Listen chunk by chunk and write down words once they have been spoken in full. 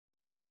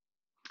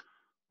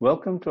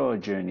Welcome to our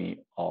journey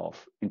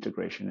of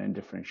integration and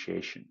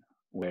differentiation,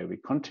 where we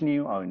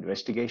continue our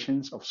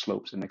investigations of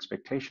slopes and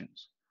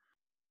expectations.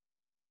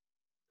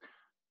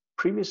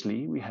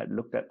 Previously, we had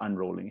looked at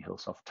unrolling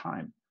hills of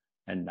time,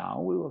 and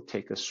now we will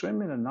take a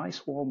swim in the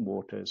nice warm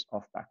waters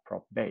of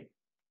Backprop Bay.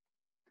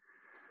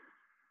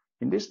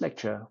 In this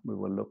lecture, we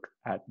will look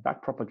at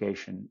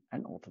backpropagation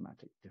and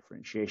automatic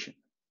differentiation.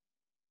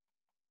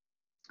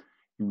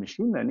 In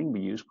machine learning,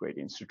 we use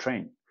gradients to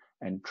train.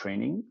 And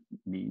training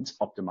means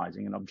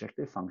optimizing an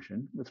objective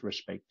function with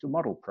respect to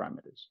model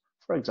parameters.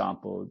 For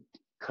example,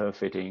 curve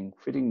fitting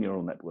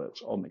neural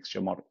networks, or mixture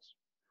models.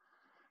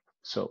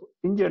 So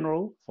in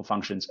general, for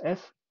functions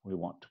f, we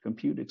want to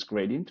compute its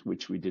gradient,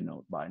 which we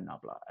denote by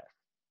nabla f.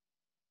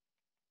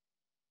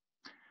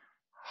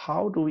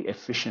 How do we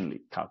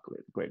efficiently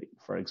calculate the gradient?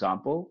 For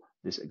example,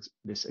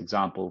 this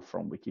example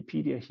from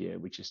Wikipedia here,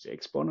 which is the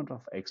exponent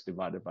of x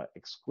divided by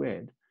x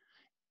squared.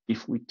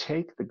 If we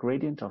take the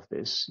gradient of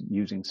this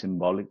using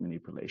symbolic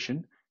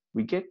manipulation,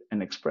 we get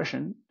an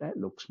expression that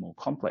looks more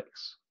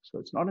complex. So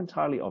it's not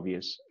entirely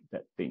obvious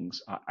that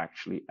things are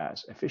actually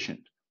as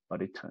efficient,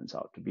 but it turns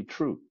out to be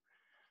true.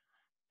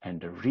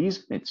 And the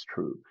reason it's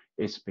true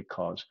is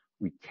because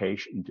we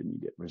cache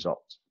intermediate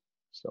results.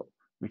 So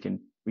we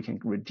can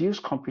reduce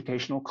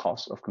computational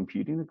costs of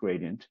computing the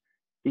gradient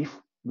if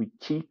we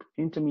keep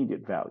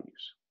intermediate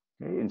values.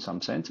 Okay? In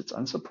some sense, it's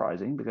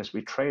unsurprising because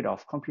we trade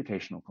off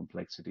computational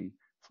complexity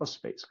for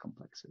space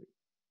complexity.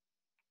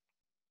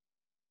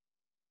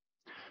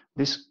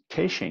 This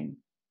caching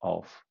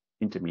of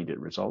intermediate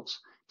results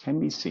can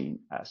be seen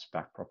as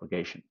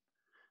backpropagation.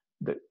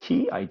 The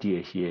key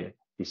idea here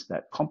is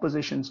that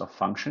compositions of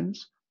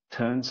functions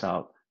turns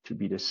out to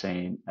be the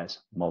same as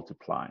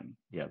multiplying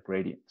their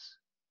gradients.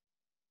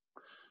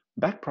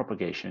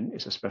 Backpropagation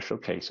is a special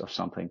case of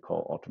something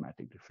called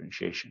automatic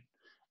differentiation.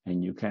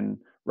 And you can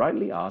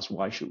rightly ask,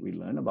 why should we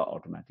learn about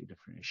automatic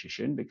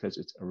differentiation? Because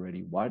it's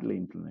already widely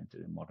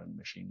implemented in modern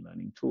machine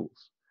learning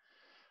tools.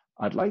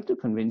 I'd like to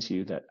convince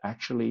you that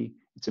actually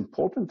it's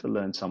important to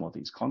learn some of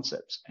these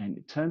concepts. And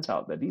it turns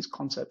out that these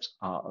concepts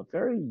are a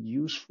very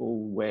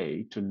useful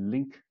way to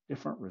link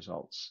different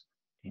results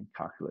in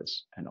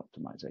calculus and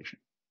optimization.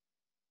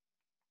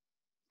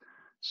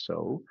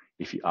 So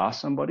if you ask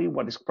somebody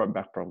what is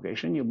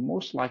backpropagation, you're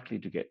most likely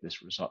to get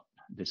this result,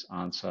 this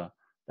answer,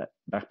 that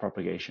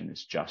backpropagation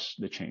is just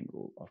the chain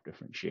rule of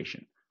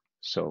differentiation.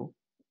 So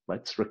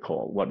let's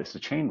recall, what is the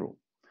chain rule?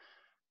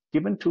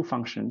 Given two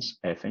functions,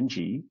 f and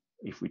g,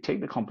 if we take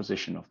the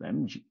composition of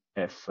them,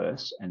 f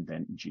first and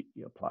then g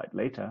applied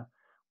later,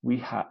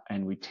 we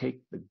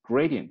take the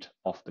gradient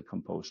of the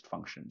composed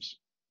functions,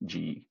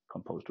 g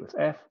composed with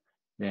f,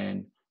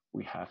 then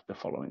we have the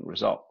following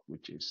result,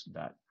 which is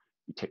that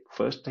we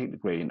first take the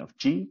gradient of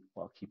g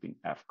while keeping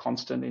f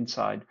constant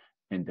inside,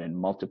 and then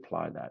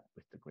multiply that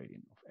with the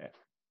gradient of f.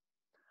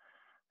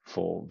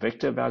 For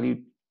vector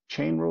valued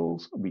chain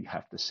rules, we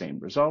have the same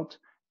result.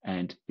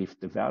 And if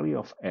the value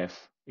of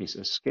f is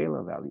a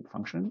scalar valued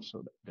function,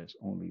 so that there's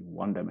only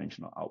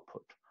one-dimensional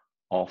output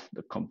of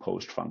the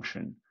composed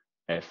function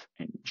f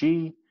and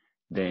g,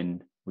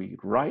 then we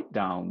write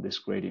down this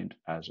gradient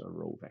as a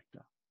row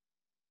vector.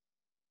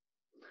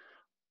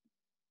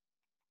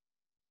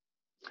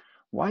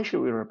 Why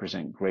should we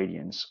represent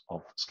gradients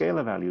of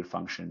scalar valued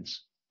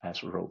functions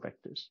as row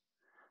vectors?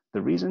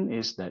 The reason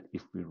is that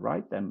if we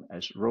write them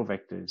as row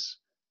vectors,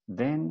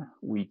 then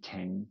we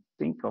can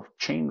think of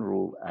chain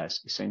rule as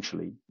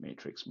essentially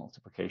matrix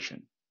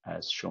multiplication,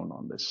 as shown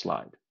on this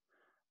slide.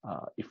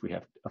 If we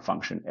have a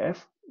function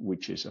f,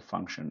 which is a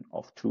function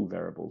of two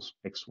variables,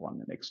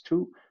 x1 and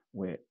x2,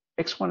 where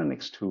x1 and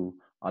x2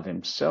 are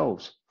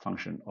themselves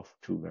function of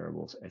two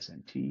variables, s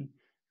and t,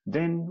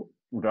 then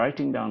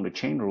writing down the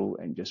chain rule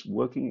and just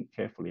working it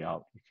carefully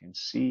out, you can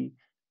see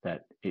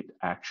that it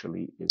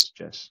actually is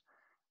just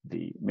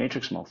the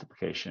matrix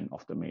multiplication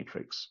of the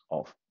matrix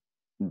of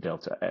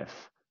delta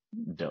f,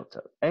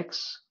 delta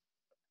x,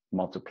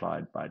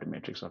 multiplied by the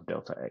matrix of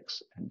delta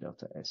x and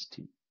delta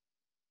st.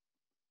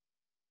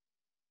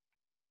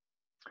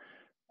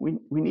 We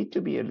need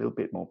to be a little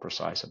bit more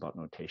precise about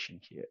notation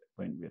here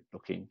when we're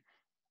looking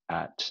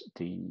at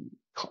the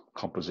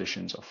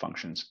compositions of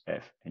functions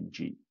f and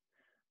g.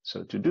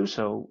 So to do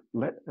so,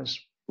 let us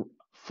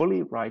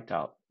fully write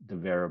out the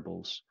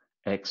variables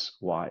x,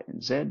 y,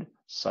 and z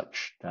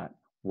such that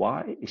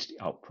y is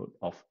the output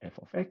of f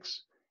of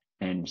x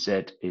and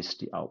z is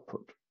the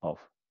output of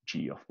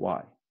g of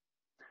y.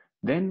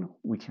 Then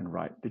we can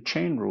write the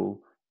chain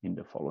rule in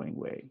the following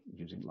way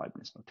using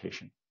Leibniz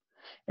notation.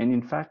 And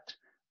in fact,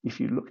 if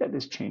you look at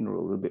this chain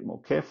rule a little bit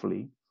more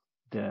carefully,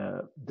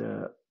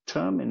 the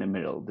term in the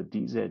middle, the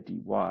dz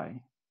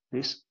dy,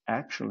 this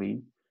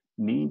actually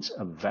needs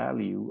a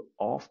value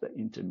of the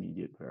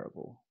intermediate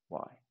variable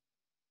y.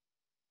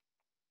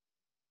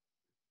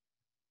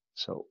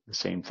 So the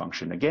same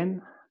function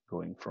again,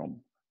 going from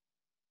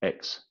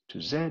x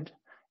to z,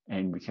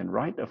 and we can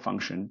write a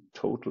function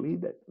totally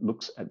that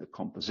looks at the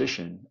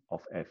composition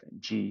of f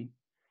and g.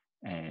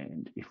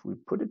 And if we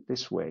put it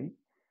this way,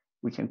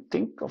 we can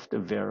think of the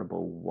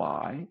variable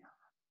y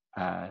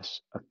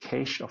as a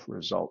cache of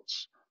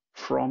results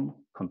from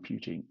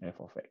computing f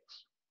of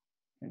x.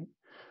 Okay?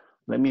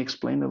 Let me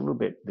explain a little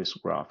bit this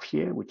graph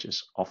here, which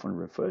is often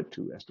referred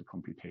to as the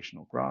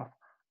computational graph.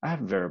 I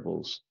have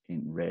variables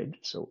in red,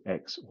 so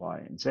x, y,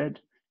 and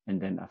z, and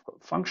then I've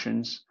got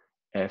functions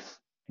f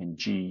and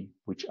g,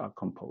 which are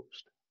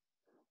composed.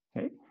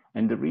 Okay?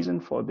 And the reason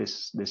for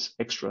this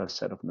extra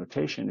set of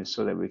notation is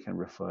so that we can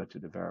refer to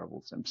the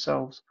variables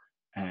themselves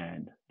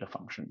and the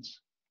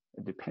functions,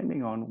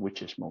 depending on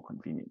which is more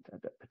convenient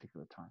at that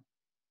particular time.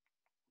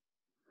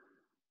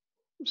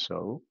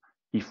 So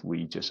if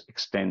we just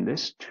extend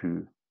this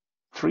to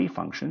three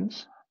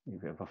functions,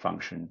 if we have a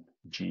function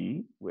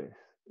g with,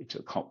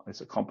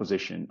 it's a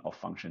composition of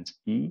functions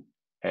e,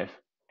 f,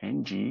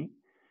 and g,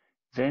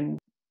 then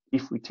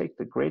if we take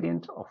the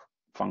gradient of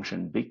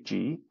function big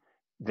G,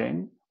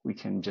 then we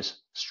can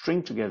just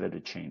string together the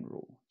chain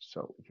rule.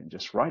 So we can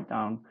just write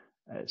down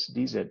as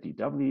dz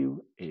dw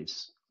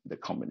is the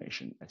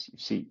combination as you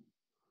see.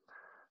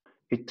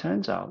 It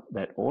turns out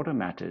that order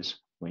matters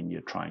when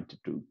you're trying to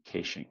do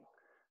caching.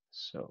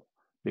 So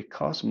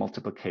because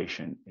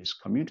multiplication is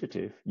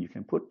commutative, you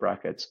can put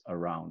brackets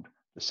around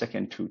the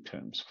second two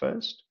terms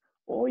first,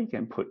 or you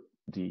can put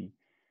the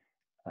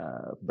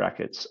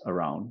brackets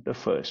around the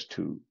first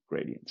two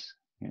gradients.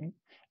 Okay?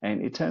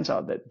 And it turns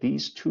out that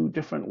these two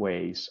different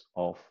ways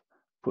of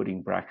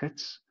putting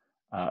brackets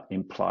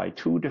imply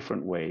two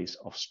different ways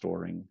of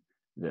storing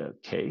the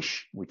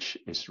cache, which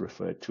is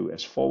referred to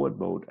as forward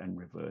mode and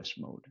reverse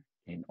mode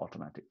in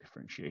automatic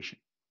differentiation.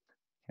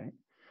 Okay?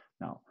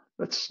 Now,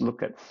 let's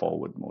look at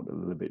forward mode a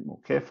little bit more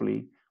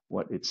carefully.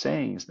 What it's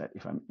saying is that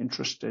if I'm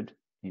interested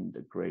in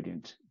the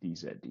gradient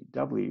dz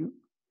dw,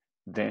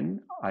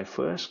 then I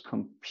first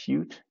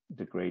compute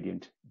the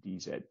gradient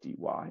dz dy,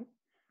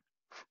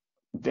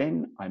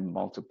 then I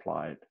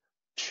multiply it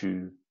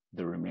to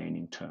the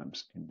remaining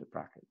terms in the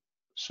bracket.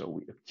 So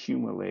we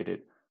accumulate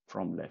it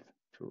from left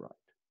to right.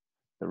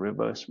 The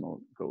reverse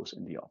mode goes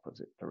in the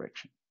opposite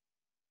direction.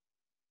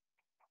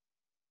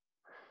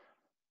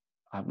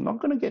 I'm not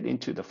going to get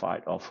into the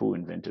fight of who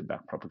invented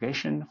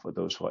backpropagation. For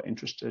those who are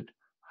interested,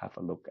 have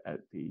a look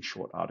at the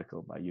short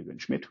article by Jürgen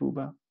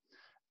Schmidhuber.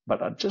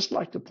 But I'd just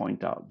like to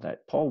point out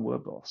that Paul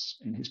Werbos,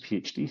 in his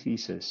PhD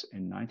thesis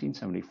in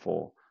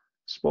 1974,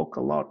 spoke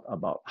a lot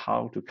about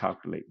how to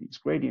calculate these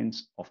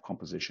gradients of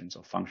compositions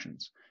of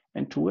functions.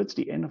 And towards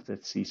the end of the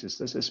thesis,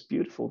 there's this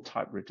beautiful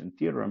typewritten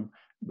theorem,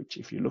 which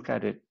if you look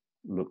at it,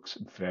 looks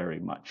very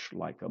much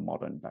like a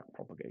modern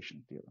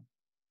backpropagation theorem.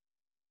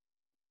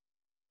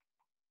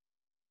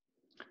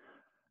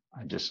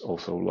 I just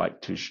also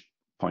like to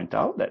point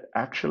out that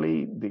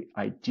actually the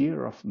idea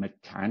of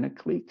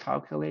mechanically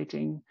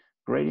calculating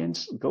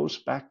gradients goes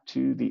back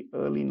to the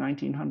early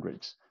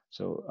 1900s.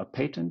 So a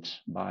patent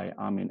by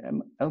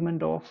Armin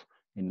Elmendorf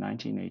in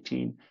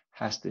 1918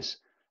 has this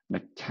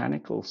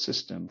mechanical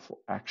system for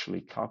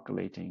actually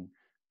calculating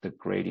the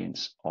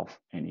gradients of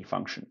any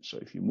function. So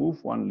if you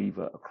move one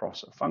lever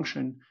across a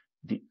function,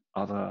 the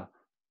other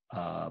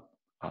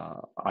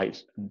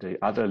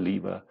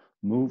lever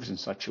moves in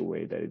such a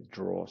way that it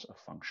draws a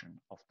function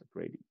of the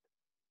gradient.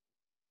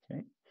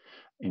 Okay?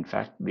 In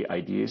fact, the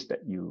ideas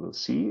that you will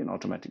see in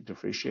automatic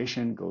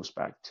differentiation goes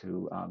back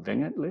to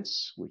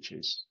Wenger-Liss, which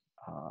is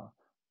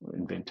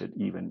invented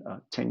even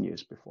 10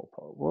 years before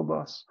Paul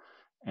Werbos.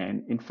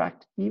 And in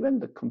fact, even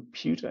the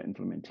computer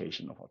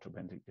implementation of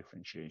automatic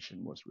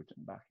differentiation was written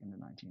back in the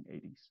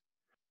 1980s.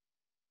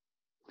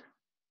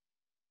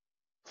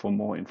 For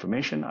more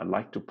information, I'd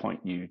like to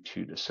point you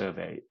to the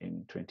survey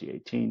in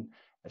 2018,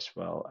 as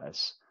well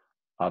as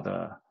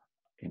other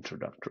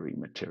introductory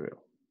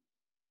material.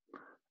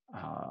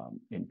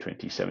 In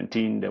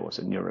 2017, there was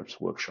a NeurIPS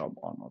workshop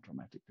on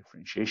automatic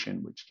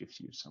differentiation, which gives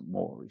you some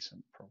more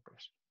recent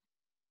progress.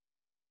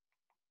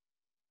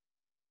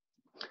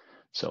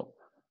 So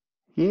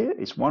here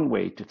is one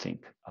way to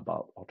think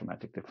about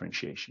automatic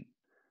differentiation.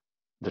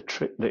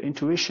 The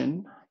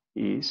intuition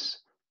is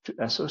to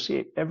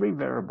associate every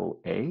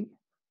variable A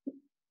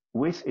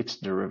with its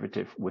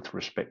derivative with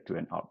respect to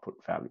an output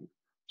value.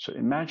 So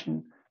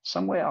imagine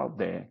somewhere out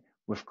there,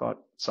 we've got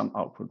some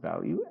output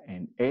value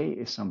and A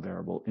is some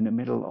variable in the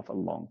middle of a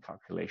long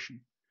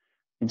calculation.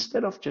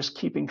 Instead of just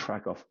keeping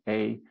track of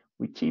A,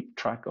 we keep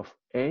track of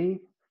A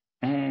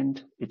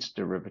and its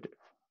derivative,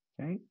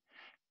 okay?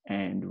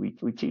 And we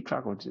keep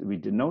track of it. We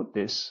denote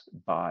this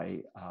by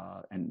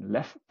an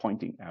left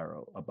pointing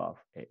arrow above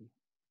A.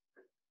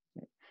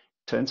 Okay.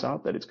 Turns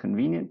out that it's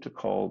convenient to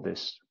call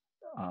this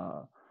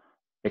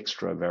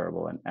extra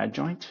variable an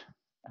adjoint,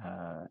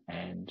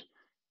 and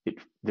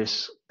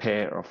this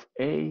pair of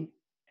A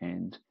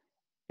and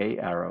A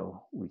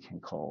arrow we can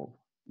call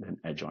an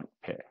adjoint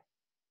pair.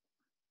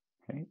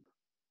 Okay.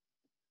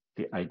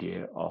 The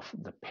idea of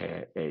the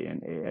pair A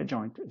and A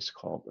adjoint is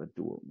called a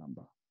dual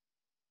number.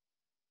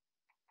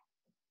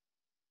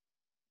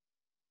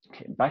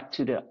 Okay, back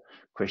to the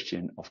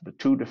question of the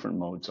two different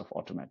modes of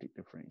automatic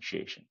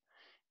differentiation.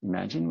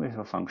 Imagine we have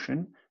a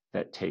function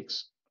that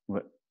takes,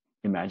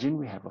 imagine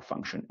we have a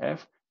function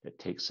f that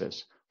takes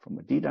us from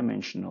a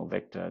d-dimensional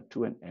vector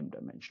to an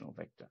m-dimensional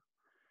vector.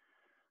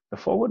 The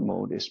forward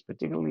mode is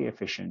particularly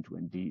efficient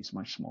when d is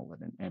much smaller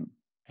than m,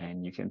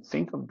 and you can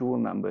think of dual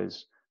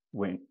numbers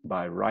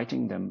by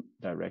writing them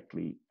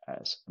directly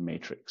as a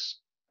matrix.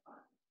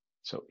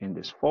 So in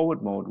this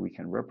forward mode, we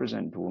can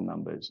represent dual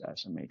numbers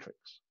as a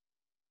matrix.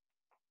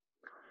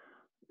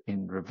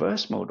 In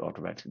reverse mode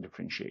automatic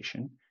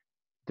differentiation,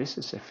 this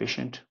is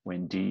efficient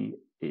when d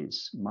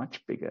is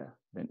much bigger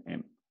than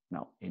m.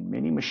 Now, in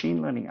many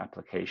machine learning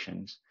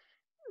applications,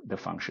 the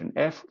function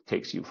f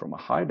takes you from a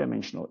high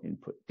dimensional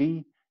input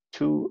d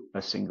to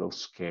a single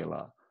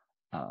scalar,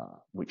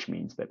 which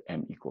means that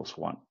m equals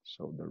 1.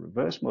 So the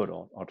reverse mode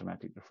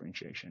automatic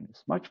differentiation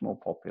is much more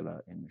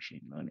popular in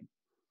machine learning.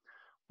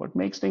 What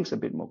makes things a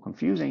bit more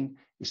confusing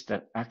is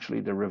that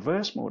actually the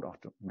reverse mode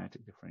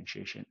automatic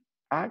differentiation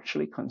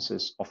actually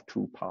consists of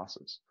two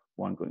passes,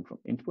 one going from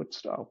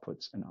inputs to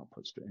outputs and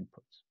outputs to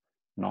inputs,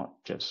 not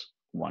just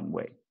one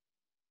way.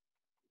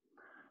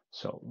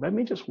 So let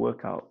me just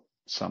work out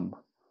some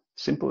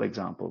simple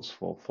examples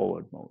for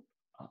forward mode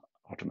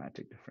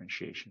automatic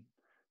differentiation.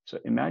 So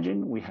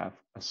imagine we have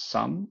a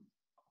sum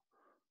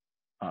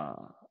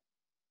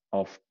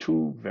of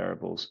two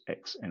variables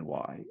x and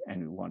y,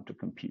 and we want to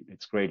compute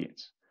its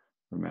gradients.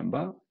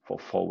 Remember, for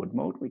forward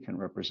mode, we can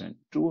represent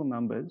dual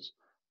numbers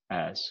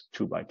as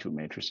 2 by 2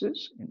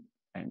 matrices,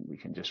 and we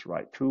can just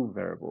write two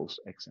variables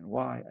x and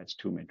y as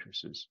two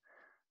matrices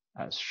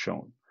as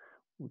shown.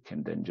 We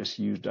can then just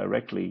use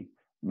directly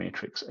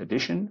matrix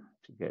addition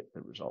to get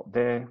the result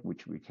there,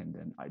 which we can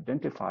then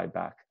identify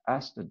back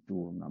as the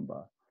dual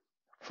number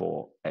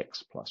for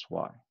x plus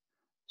y.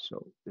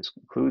 So this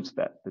concludes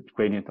that the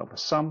gradient of a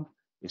sum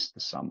is the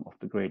sum of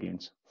the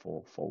gradients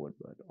for forward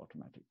mode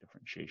automatic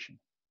differentiation.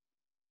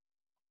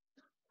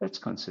 Let's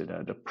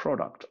consider the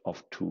product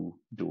of two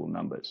dual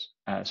numbers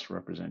as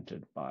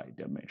represented by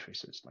their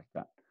matrices like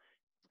that.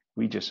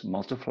 We just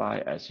multiply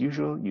as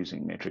usual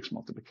using matrix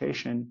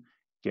multiplication,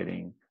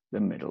 getting the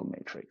middle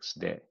matrix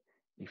there.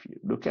 If you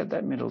look at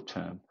that middle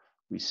term,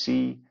 we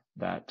see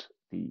that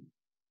the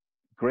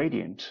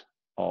gradient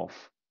of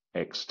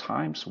x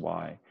times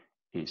y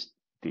is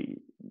the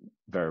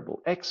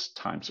variable x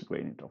times the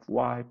gradient of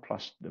y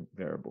plus the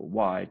variable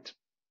y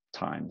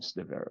times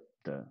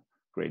the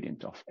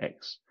gradient of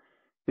x.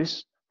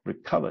 This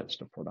recovers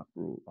the product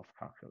rule of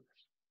calculus,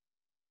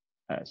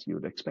 as you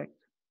would expect.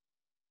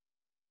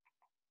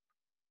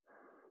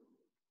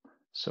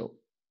 So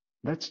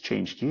let's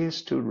change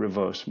gears to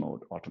reverse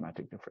mode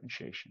automatic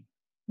differentiation.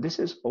 This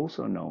is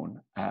also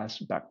known as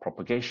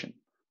backpropagation,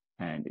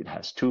 and it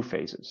has two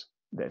phases.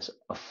 There's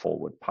a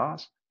forward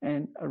pass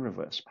and a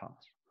reverse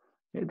pass.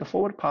 The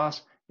forward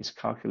pass is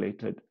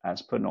calculated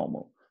as per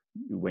normal.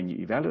 When you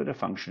evaluate a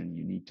function,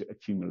 you need to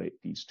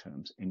accumulate these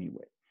terms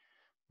anyway.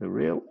 The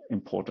real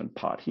important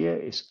part here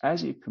is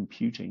as you're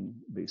computing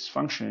this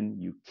function,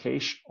 you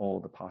cache all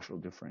the partial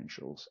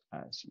differentials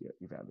as you're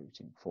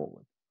evaluating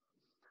forward.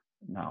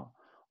 Now,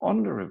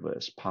 on the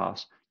reverse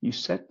pass, you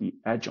set the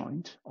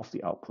adjoint of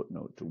the output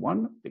node to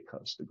 1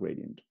 because the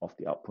gradient of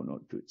the output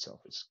node to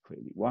itself is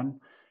clearly 1.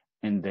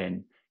 And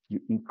then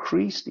you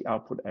increase the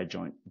output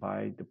adjoint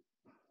by the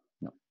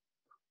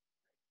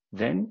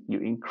Then you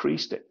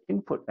increase the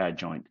input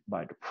adjoint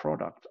by the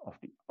product of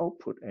the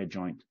output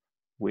adjoint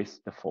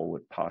with the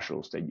forward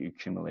partials that you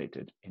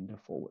accumulated in the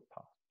forward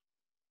path.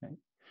 Okay?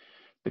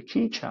 The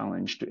key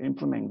challenge to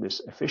implement this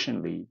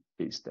efficiently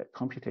is that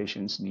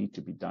computations need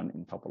to be done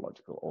in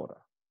topological order.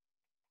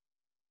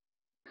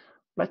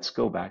 Let's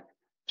go back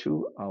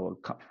to our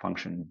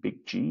function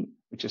big G,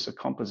 which is a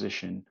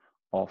composition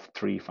of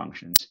three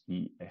functions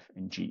E, F,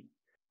 and G.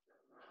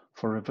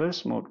 For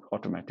reverse mode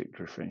automatic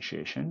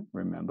differentiation,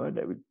 remember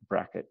that we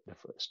bracket the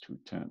first two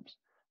terms.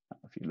 Now,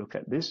 if you look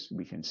at this,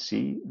 we can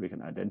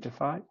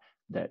identify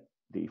that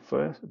the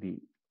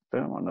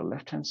term on the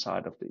left-hand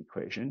side of the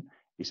equation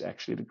is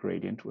actually the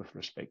gradient with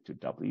respect to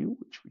W,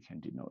 which we can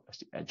denote as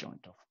the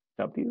adjoint of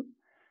W.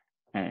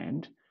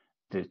 And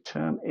the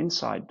term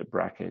inside the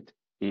bracket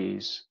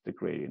is the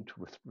gradient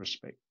with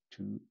respect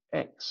to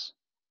X,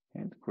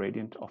 and the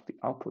gradient of the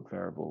output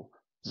variable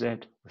Z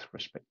with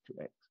respect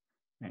to X.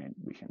 And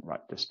we can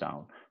write this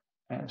down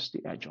as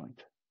the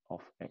adjoint of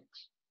X.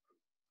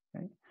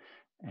 Okay?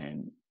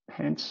 And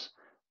hence,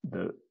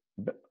 the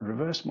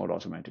reverse mode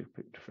automatic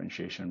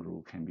differentiation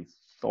rule can be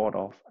thought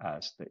of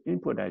as the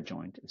input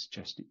adjoint is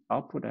just the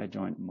output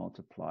adjoint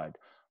multiplied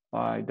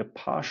by the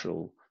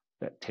partial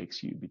that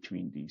takes you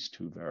between these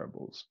two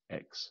variables,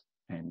 X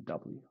and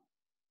W.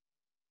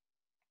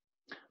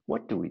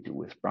 What do we do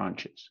with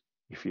branches?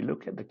 If you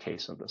look at the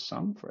case of the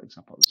sum, for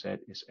example, Z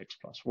is X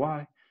plus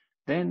Y,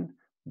 then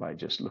by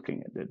just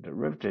looking at the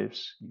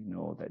derivatives, you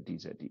know that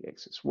dz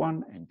dx is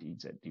 1 and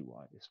dz dy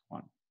is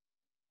 1.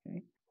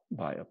 Okay?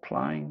 By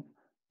applying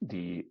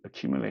the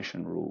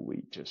accumulation rule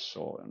we just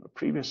saw on the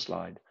previous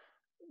slide,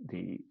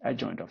 the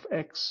adjoint of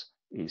x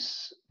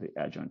is the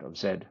adjoint of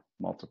z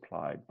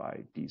multiplied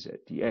by dz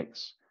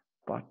dx.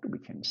 But we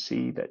can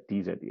see that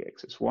dz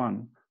dx is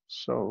 1,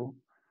 so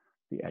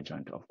the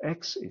adjoint of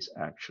x is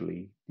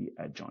actually the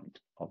adjoint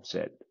of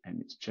z,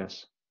 and it's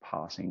just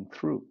passing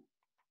through,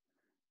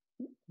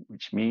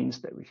 which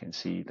means that we can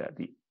see that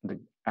the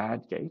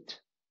add gate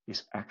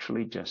is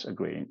actually just a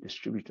gradient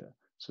distributor.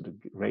 So the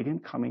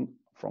gradient coming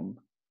from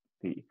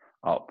the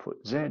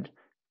output Z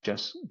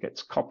just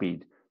gets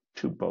copied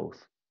to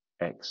both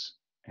X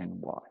and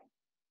Y.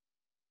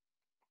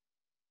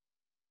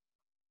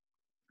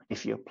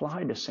 If you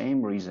apply the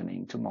same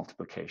reasoning to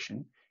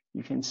multiplication,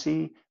 you can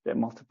see that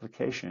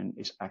multiplication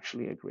is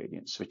actually a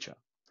gradient switcher.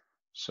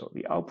 So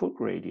the output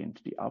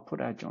gradient, the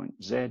output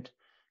adjoint Z,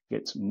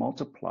 gets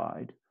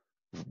multiplied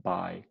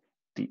by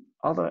the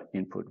other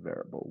input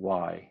variable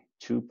Y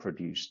to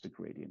produce the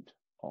gradient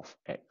of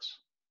X.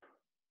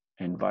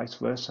 And vice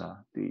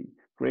versa, the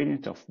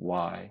gradient of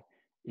Y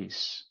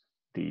is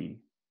the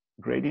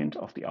gradient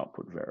of the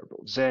output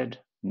variable Z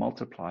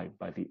multiplied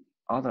by the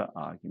other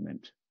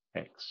argument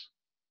X.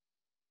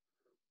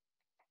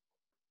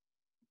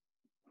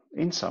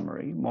 In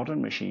summary,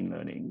 modern machine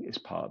learning is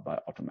powered by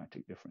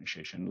automatic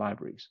differentiation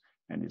libraries,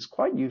 and it's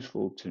quite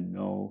useful to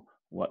know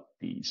what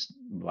these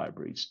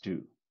libraries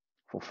do.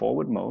 For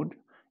forward mode,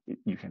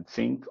 you can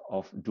think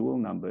of dual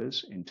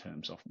numbers in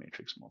terms of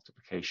matrix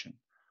multiplication.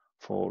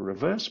 For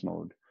reverse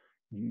mode,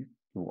 you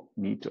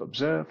need to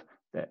observe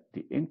that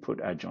the input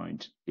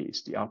adjoint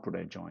is the output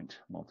adjoint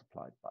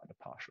multiplied by the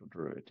partial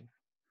derivative.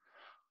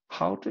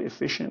 How to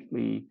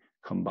efficiently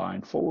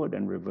combine forward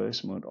and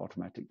reverse mode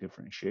automatic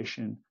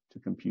differentiation to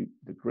compute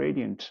the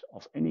gradient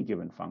of any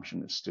given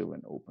function is still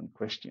an open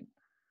question.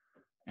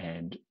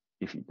 And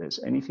if there's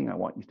anything I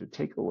want you to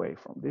take away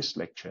from this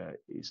lecture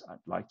is I'd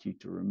like you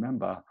to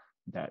remember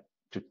that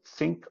to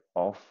think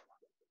of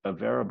a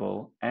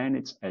variable and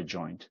its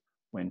adjoint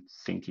when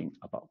thinking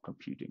about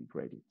computing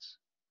gradients.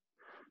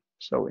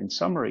 So in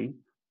summary,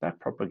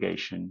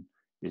 backpropagation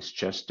is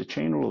just the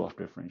chain rule of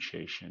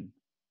differentiation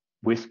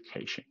with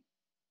caching.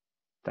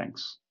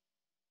 Thanks.